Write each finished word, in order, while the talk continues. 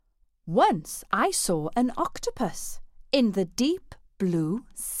Once I saw an octopus in the deep blue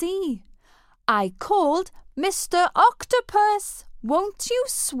sea. I called, "Mr. Octopus, won't you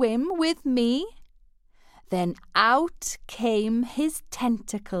swim with me?" Then out came his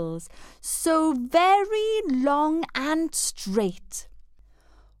tentacles, so very long and straight.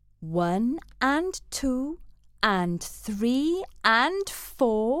 1 and 2 and 3 and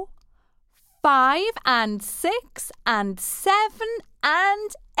 4, 5 and 6 and 7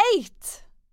 and 8.